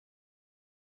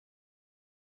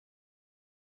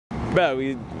Bro,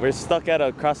 we're stuck at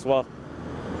a crosswalk. What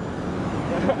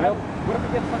if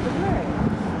we get stuck over there?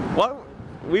 What?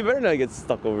 We better not get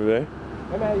stuck over there.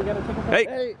 Hey man, you gotta take a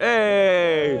Hey!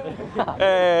 Hey!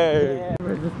 Hey!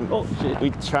 Oh shit.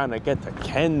 We trying to get to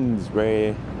Ken's,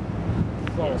 bro.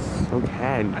 Yes. So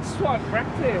Ken. I just want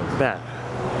breakfast. Man.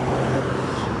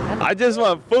 I just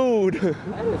want food.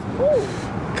 That is cool.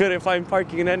 Couldn't find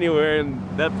parking anywhere, and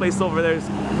that place over there is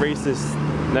racist.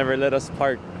 Never let us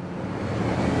park.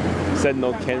 Said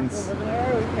no Ken's. Over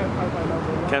there, we can't park by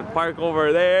number. Can't park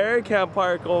over there. Can't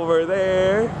park over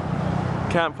there.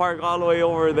 Can't park all the way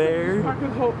over there. Park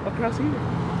across here.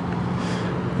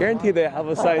 Guarantee they have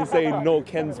a sign saying no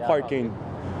Ken's parking.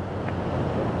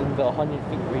 In the 100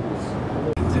 feet radius.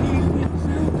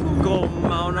 Go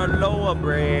Mauna Loa,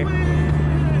 bre.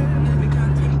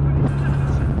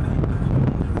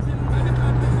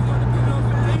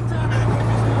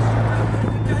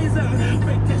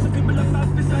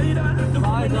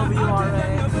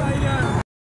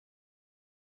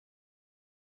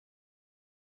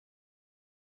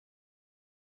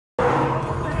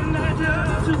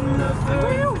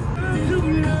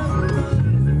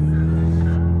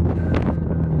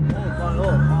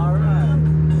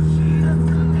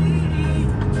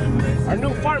 Our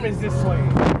new farm is this way.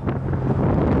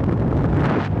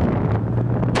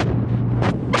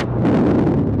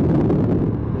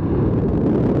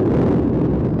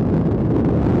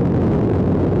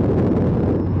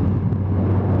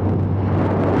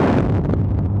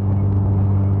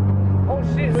 Oh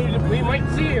shit, we might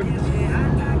see him.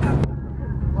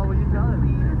 What would you tell him?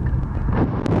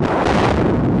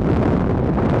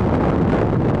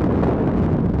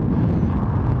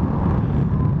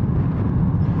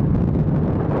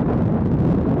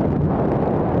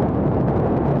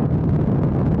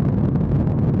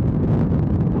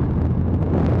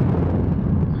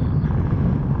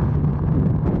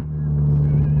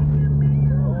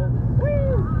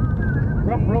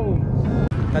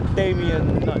 Macadamia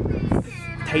nuts.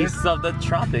 Taste of the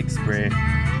tropics, bre.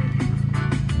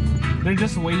 They're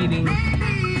just waiting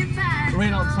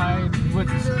right outside with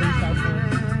the space out there.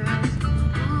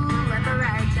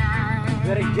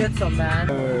 Better get some, man.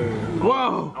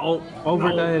 Whoa! Oh,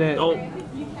 Overdid it. Oh,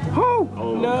 Oh,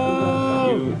 oh,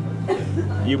 no!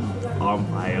 You on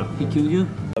fire. He killed you?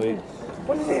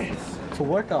 What is this? It's a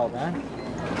workout, man.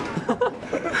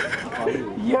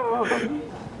 Yo!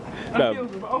 No.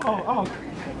 Oh.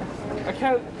 I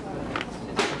can't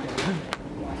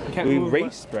We move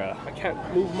race, bro. I can't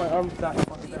move my arms that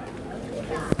far back.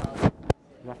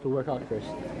 You have to work out first.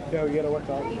 Yo, you gotta work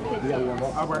out. I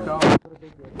work out.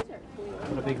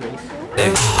 What a big race.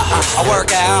 I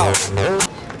work out.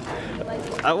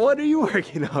 What are you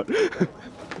working out? I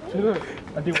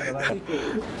do want to like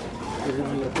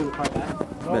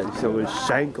Man, so we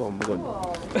shank him.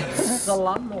 It's a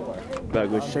lawnmower. But I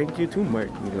go shank you too, Mark.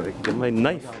 You know, like, get my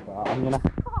knife. I'm gonna.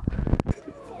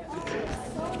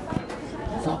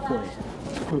 Stop boy.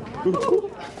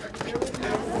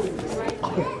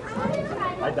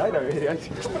 I died already.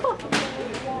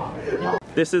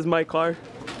 This is my car.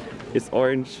 It's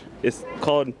orange. It's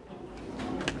called.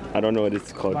 I don't know what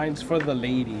it's called. Mine's for the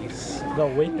ladies. The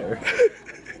winner.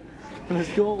 Let's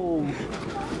go.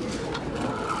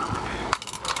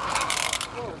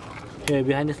 Okay,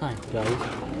 behind this line, guys.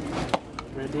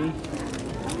 Ready?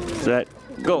 Set.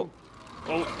 Go.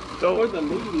 Oh, For no. the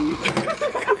ladies.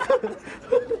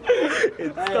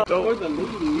 For the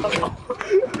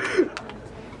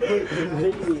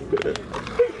ladies.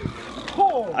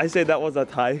 Oh, I said that was a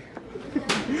tie.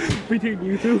 between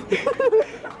you two. But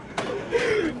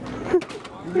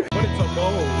it's a no.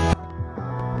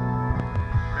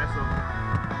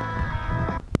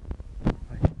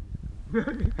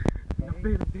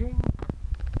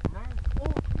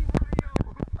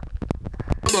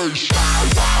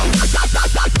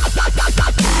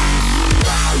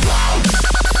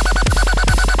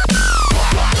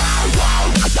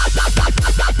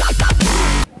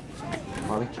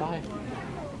 Molly, try.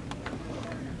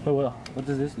 Wait, what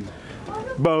does this do?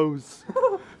 Bows.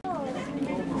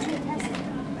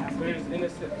 There's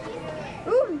innocent.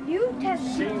 Ooh, you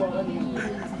test. Shame on you.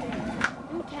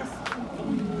 You test.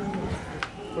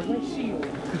 Where's my shield?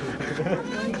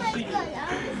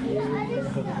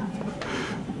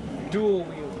 Dual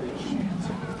wield this shit.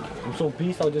 I'm so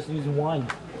pissed, I'll just use one.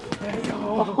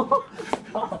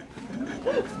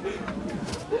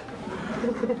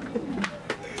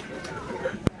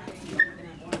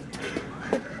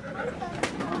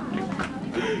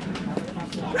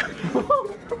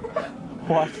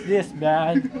 Watch this,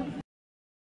 man.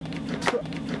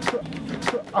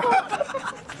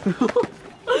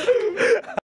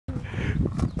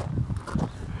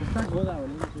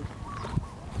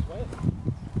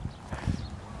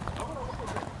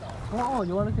 Oh,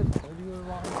 you want to get 30 or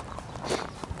long?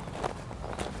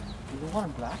 You don't want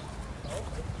it black?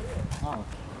 Oh.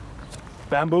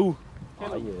 Bamboo.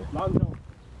 Oh, yeah. Long jump.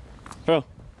 Bro.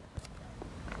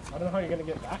 I don't know how you're gonna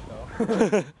get back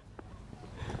though.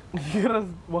 You gotta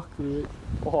walk through it.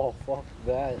 Oh, fuck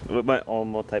that. With my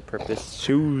own multi-purpose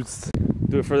shoes.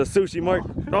 Do it for the sushi, Mark.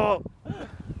 Oh.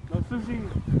 No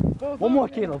sushi. No One more,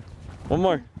 sushi. Caleb. One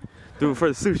more. Do it for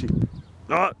the sushi.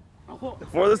 Ah.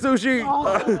 For the sushi. I'll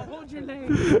hold your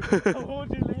leg. I'll hold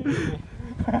your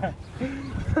leg.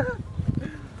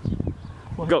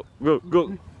 Go, go,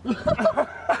 go.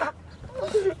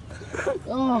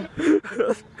 Oh.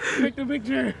 Take the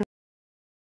picture.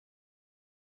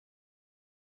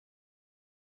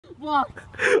 Fuck.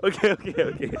 Okay, okay,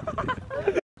 okay.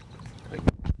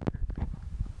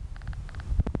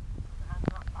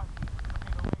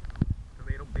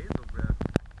 Tomato basil, bruh.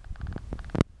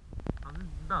 How's this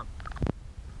done?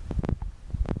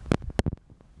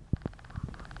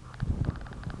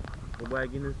 The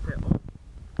wagon is pet. Oh.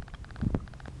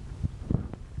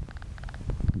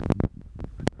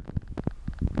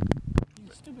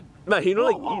 You stupid. Man, you know,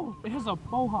 like, Whoa, it has a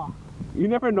boha. you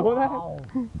never know that?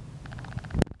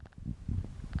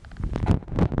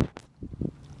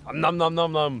 Nom nom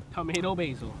nom nom. Tomato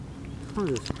basil. Oh,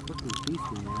 this fucking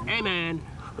beastie, man. Hey man.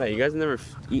 Man, you guys never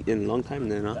eaten in a long time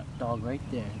then, huh? That dog right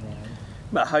there, man.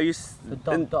 But how you The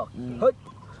dog. Hut.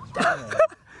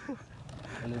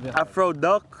 Afro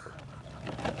duck.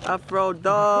 Afro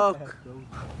duck.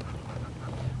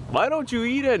 Why don't you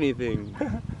eat anything?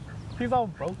 He's all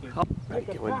broken. Right,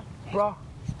 get one. Bro.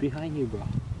 It's behind you, bro.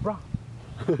 Bro.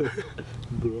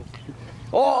 Bro.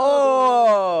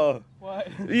 Oh! What?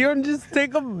 You don't just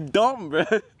take a dump, bro.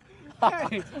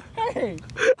 Hey. Hey.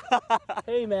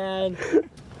 Hey, man.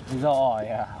 He's all, oh,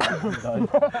 yeah. I'm done.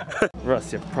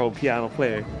 Russ, you're a pro piano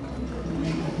player.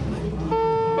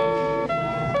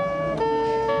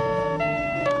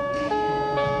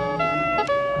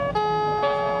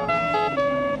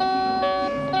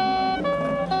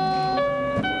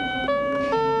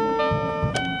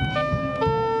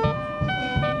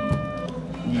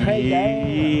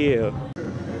 Yeah.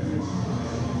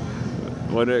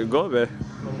 Where did it go, man?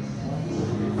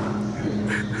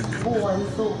 Oh, it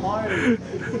was so hard. It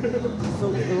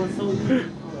was so easy.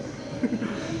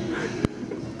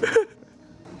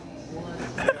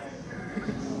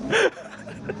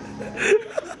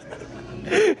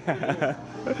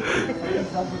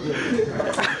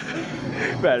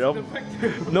 Man,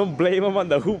 don't blame him on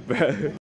the hoop, man.